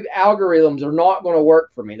YouTube algorithms are not going to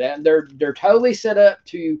work for me. They're totally set up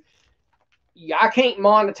to, I can't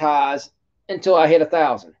monetize until I hit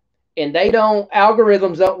 1,000. And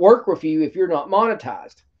algorithms don't work with you if you're not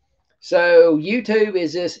monetized. So YouTube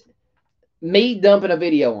is just me dumping a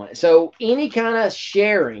video on it. So any kind of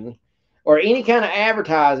sharing or any kind of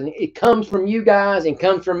advertising, it comes from you guys and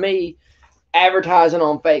comes from me advertising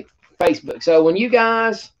on Facebook. So when you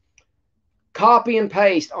guys copy and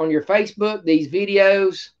paste on your Facebook these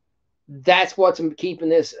videos, that's what's keeping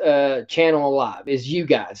this channel alive, is you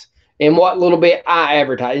guys and what little bit I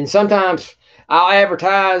advertise. And sometimes I'll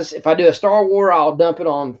advertise, if I do a Star Wars, I'll dump it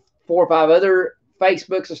on 4 or 5 other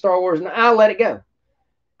Facebooks of Star Wars, and I'll let it go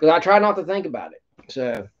because I try not to think about it.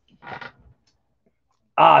 So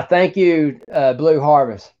thank you, Blue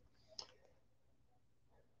Harvest.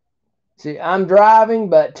 See, I'm driving,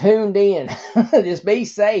 but tuned in. Just be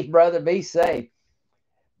safe, brother. Be safe.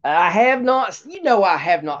 I have not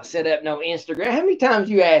set up no Instagram. How many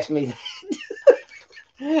times you asked me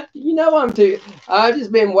that? I've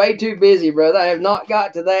just been way too busy, brother. I have not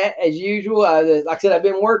got to that as usual. Like I said, I've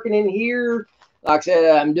been working in here. Like I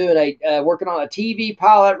said, I'm doing working on a TV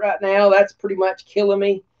pilot right now. That's pretty much killing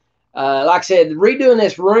me. Like I said, redoing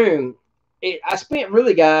this room, I spent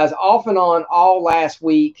really, guys, off and on all last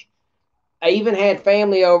week. I even had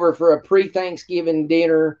family over for a pre-Thanksgiving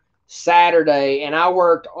dinner Saturday, and I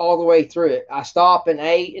worked all the way through it. I stopped and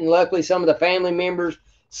ate, and luckily some of the family members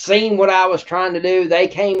seen what I was trying to do. They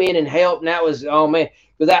came in and helped, and that was, oh, man,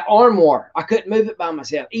 with that armoire, I couldn't move it by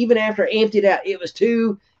myself. Even after I emptied out, it was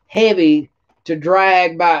too heavy to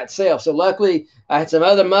drag by itself. So luckily, I had some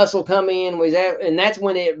other muscle come in, and that's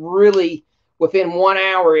when it really, within 1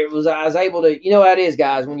 hour, I was able to, how it is,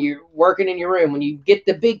 guys, when you're working in your room, when you get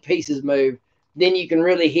the big pieces moved, then you can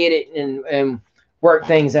really hit it and work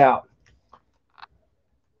things out.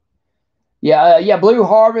 Yeah, Blue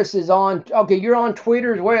Harvest is on. Okay, you're on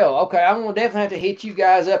Twitter as well. Okay, I'm going to definitely have to hit you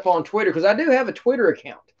guys up on Twitter because I do have a Twitter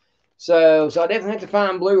account. So I definitely have to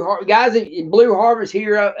find Blue Harvest. Guys, Blue Harvest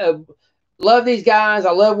here, love these guys.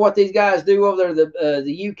 I love what these guys do over there,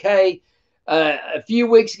 the UK. A few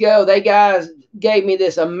weeks ago, they guys gave me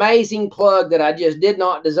this amazing plug that I just did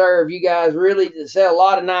not deserve. You guys really said a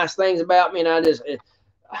lot of nice things about me, and I just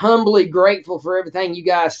humbly grateful for everything you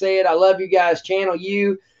guys said. I love you guys' channel.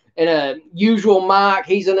 You and Usual Mike,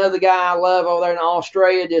 he's another guy I love over there in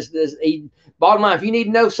Australia. Bottom line, if you need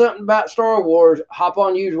to know something about Star Wars, hop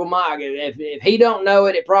on Usual Mike. If he don't know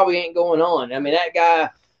it, it probably ain't going on. I mean, that guy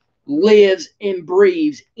lives and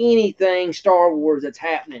breathes anything Star Wars that's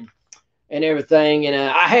happening and everything. And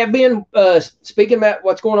I have been speaking about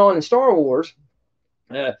what's going on in Star Wars,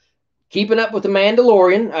 keeping up with the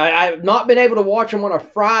Mandalorian. I've not been able to watch them on a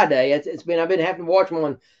Friday. I've been having to watch them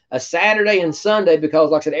on a Saturday and Sunday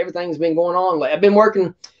because, like I said, everything's been going on. I've been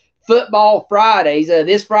working football Fridays.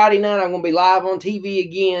 This Friday night, I'm going to be live on TV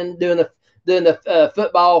again doing the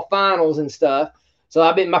football finals and stuff. So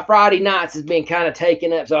my Friday nights has been kind of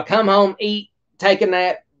taken up. So I come home, eat, take a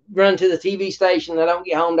nap, run to the TV station. I don't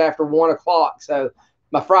get home after 1 o'clock. So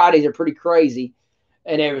my Fridays are pretty crazy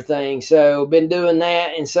and everything. So been doing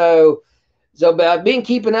that. And so but I've been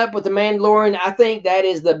keeping up with the Mandalorian. I think that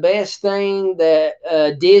is the best thing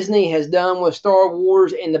that Disney has done with Star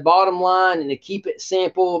Wars. And the bottom line, and to keep it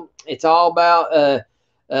simple, it's all about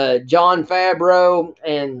Jon Favreau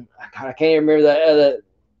and I can't remember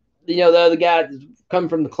the other guy that come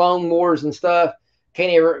from the Clone Wars and stuff.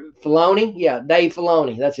 Can't ever Filoni. Yeah, Dave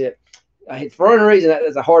Filoni. That's it. For one reason,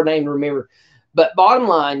 that's a hard name to remember. But bottom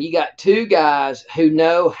line, you got two guys who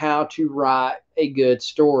know how to write a good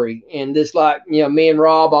story. And this, like, me and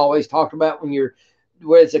Rob always talked about whether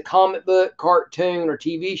it's a comic book, cartoon, or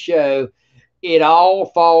TV show, it all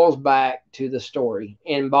falls back to the story.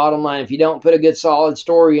 And bottom line, if you don't put a good solid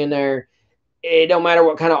story in there, it don't matter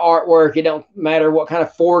what kind of artwork, it don't matter what kind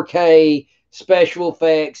of 4K special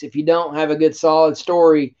effects. If you don't have a good solid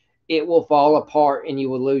story, it will fall apart and you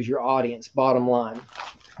will lose your audience. Bottom line.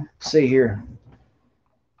 See here.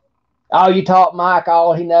 Oh, you taught Mike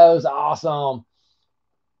all he knows. Awesome.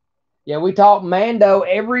 Yeah, we talk Mando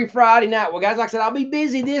every Friday night. Well, guys, like I said, I'll be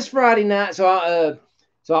busy this Friday night, so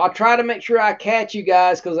I'll try to make sure I catch you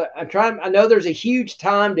guys, because I know there's a huge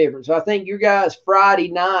time difference. So I think your guys' Friday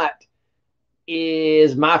night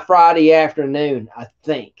is my Friday afternoon. I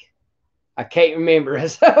think. I can't remember,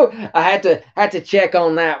 so I had to check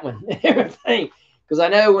on that one. Everything, because I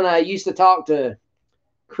know when I used to talk to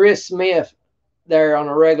Chris Smith there on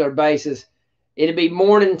a regular basis, it'd be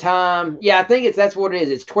morning time. Yeah, I think that's what it is.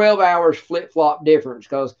 It's 12 hours flip flop difference,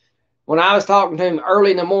 because when I was talking to him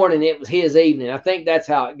early in the morning, it was his evening. I think that's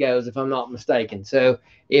how it goes, if I'm not mistaken. So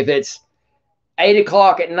if it's 8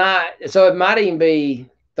 o'clock at night, so it might even be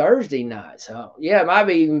Thursday night. So yeah, it might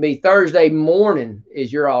even be Thursday morning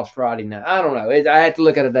is your off Friday night. I don't know. I have to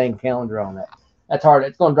look at a dang calendar on that. That's hard.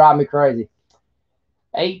 It's going to drive me crazy.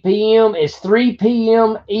 8 p.m. is 3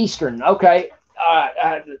 p.m. Eastern. Okay. All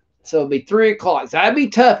right. So it'll be 3 o'clock. So that'd be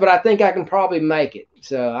tough, but I think I can probably make it.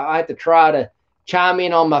 So I have to try to chime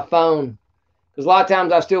in on my phone, because a lot of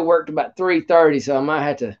times I still work to about 3:30. So I might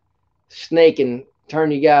have to sneak and turn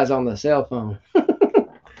you guys on the cell phone.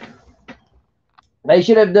 They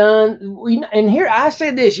should have done, and here I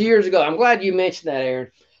said this years ago. I'm glad you mentioned that,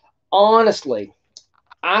 Aaron. Honestly,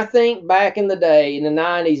 I think back in the day, in the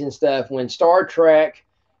 90s and stuff, when Star Trek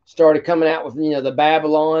started coming out with, the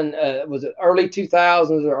Babylon, was it early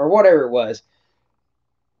 2000s or whatever it was,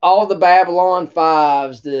 all the Babylon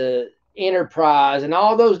 5s, the Enterprise, and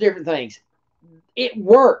all those different things, it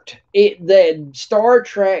worked. The Star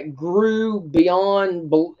Trek grew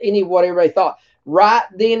beyond what everybody thought. Right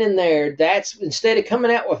then and there, that's, instead of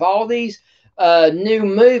coming out with all these new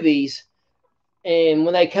movies, and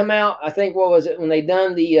when they come out, I think, what was it, when they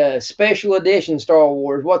done the special edition Star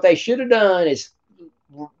Wars, what they should have done is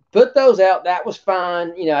put those out. That was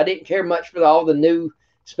fine. I didn't care much for all the new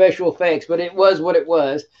special effects, but it was what it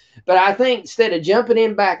was. But I think instead of jumping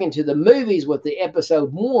in back into the movies with the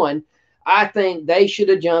episode 1, I think they should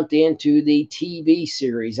have jumped into the TV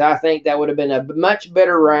series. I think that would have been a much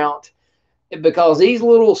better route, because these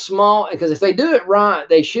little small, because if they do it right,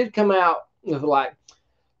 they should come out with like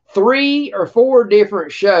 3 or 4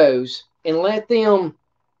 different shows and let them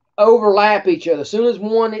overlap each other. As soon as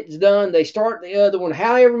one is done, they start the other one.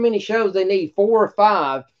 However many shows they need, 4 or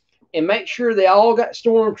 5, and make sure they all got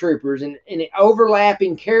stormtroopers and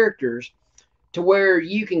overlapping characters, to where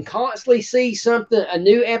you can constantly see a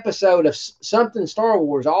new episode of something Star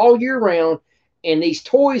Wars all year round, and these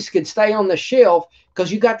toys could stay on the shelf, because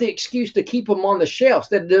you got the excuse to keep them on the shelf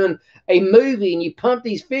instead of doing a movie and you pump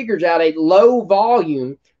these figures out at low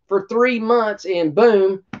volume for 3 months, and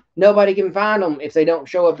boom, nobody can find them if they don't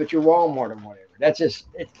show up at your Walmart or whatever.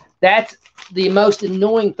 That's the most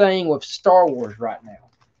annoying thing with Star Wars right now.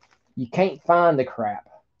 You can't find the crap.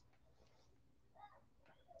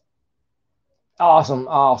 Awesome.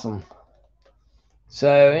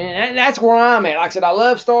 So, and that's where I'm at. Like I said, I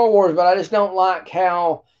love Star Wars, but I just don't like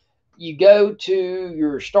how you go to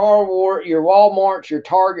your Star Wars, your Walmarts, your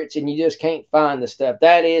Targets, and you just can't find the stuff.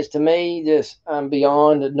 That is, to me, I'm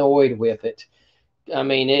beyond annoyed with it. I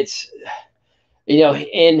mean, it's,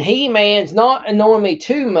 and He-Man's not annoying me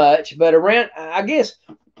too much, but around, I guess,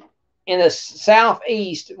 in the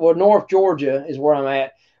southeast, or North Georgia is where I'm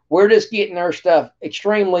at, we're just getting our stuff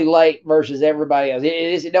extremely late versus everybody else.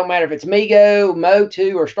 It don't matter if it's Mego,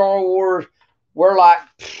 Motu, or Star Wars. We're like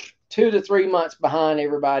 2 to 3 months behind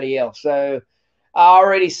everybody else. So I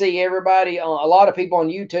already see everybody, a lot of people on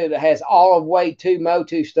YouTube that has all of Wave 2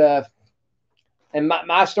 Motu stuff. And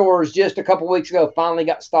my stores just a couple weeks ago finally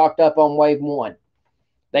got stocked up on Wave 1.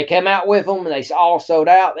 They came out with them and they all sold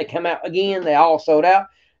out. They come out again, they all sold out.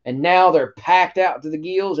 And now they're packed out to the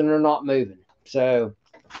gills and they're not moving. So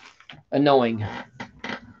annoying.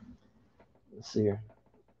 Let's see here.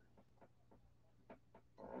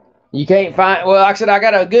 You can't find, well, like I said, I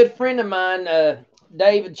got a good friend of mine,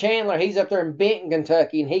 David Chandler. He's up there in Benton,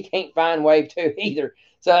 Kentucky, and he can't find Wave 2 either.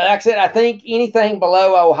 So like I said, I think anything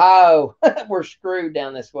below Ohio, we're screwed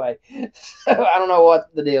down this way. So I don't know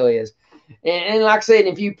what the deal is. And like I said,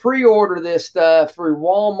 if you pre-order this stuff through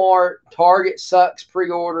Walmart, Target sucks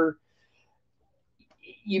pre-order.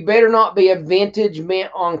 You better not be a vintage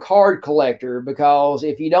mint on card collector, because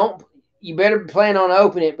if you don't, you better plan on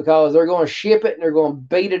opening it, because they're going to ship it and they're going to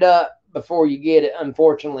beat it up before you get it,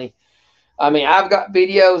 unfortunately. I mean, I've got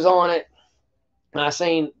videos on it. I've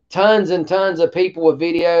seen tons and tons of people with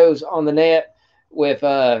videos on the net with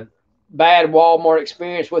bad Walmart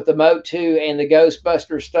experience with the Motu and the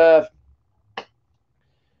Ghostbuster stuff.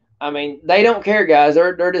 I mean, they don't care, guys.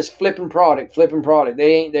 They're just flipping product.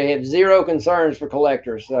 They have zero concerns for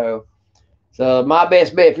collectors. So my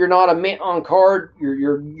best bet, if you're not a mint on card,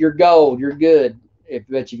 you're gold. You're good.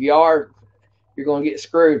 But if you are, you're going to get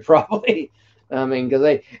screwed probably. I mean,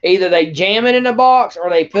 because they jam it in a box, or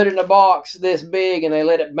they put it in a box this big and they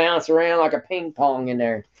let it bounce around like a ping pong in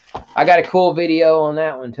there. I got a cool video on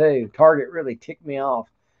that one too. Target really ticked me off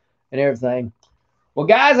and everything. Well,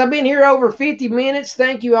 guys, I've been here over 50 minutes.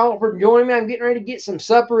 Thank you all for joining me. I'm getting ready to get some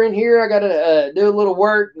supper in here. I got to do a little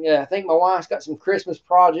work. I think my wife's got some Christmas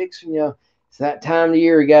projects. It's that time of the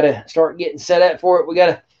year. We got to start getting set up for it. We got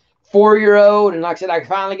a 4-year-old, and like I said, I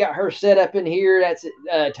finally got her set up in here. That's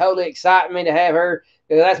totally exciting me to have her.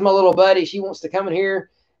 That's my little buddy. She wants to come in here,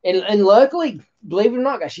 and luckily, believe it or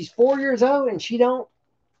not, guys, she's 4 years old, and she don't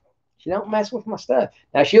mess with my stuff.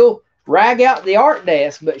 Now she'll rag out the art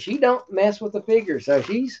desk, but she don't mess with the figures. So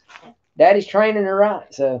daddy's training her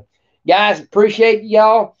right. So guys, appreciate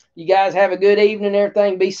y'all. You guys have a good evening and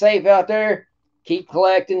everything. Be safe out there. Keep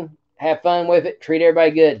collecting. Have fun with it. Treat everybody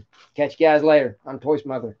good. Catch you guys later. I'm Toy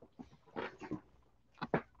Smuggler.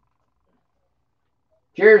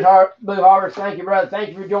 Cheers, Blue Harvest. Thank you, brother. Thank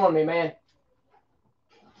you for joining me, man.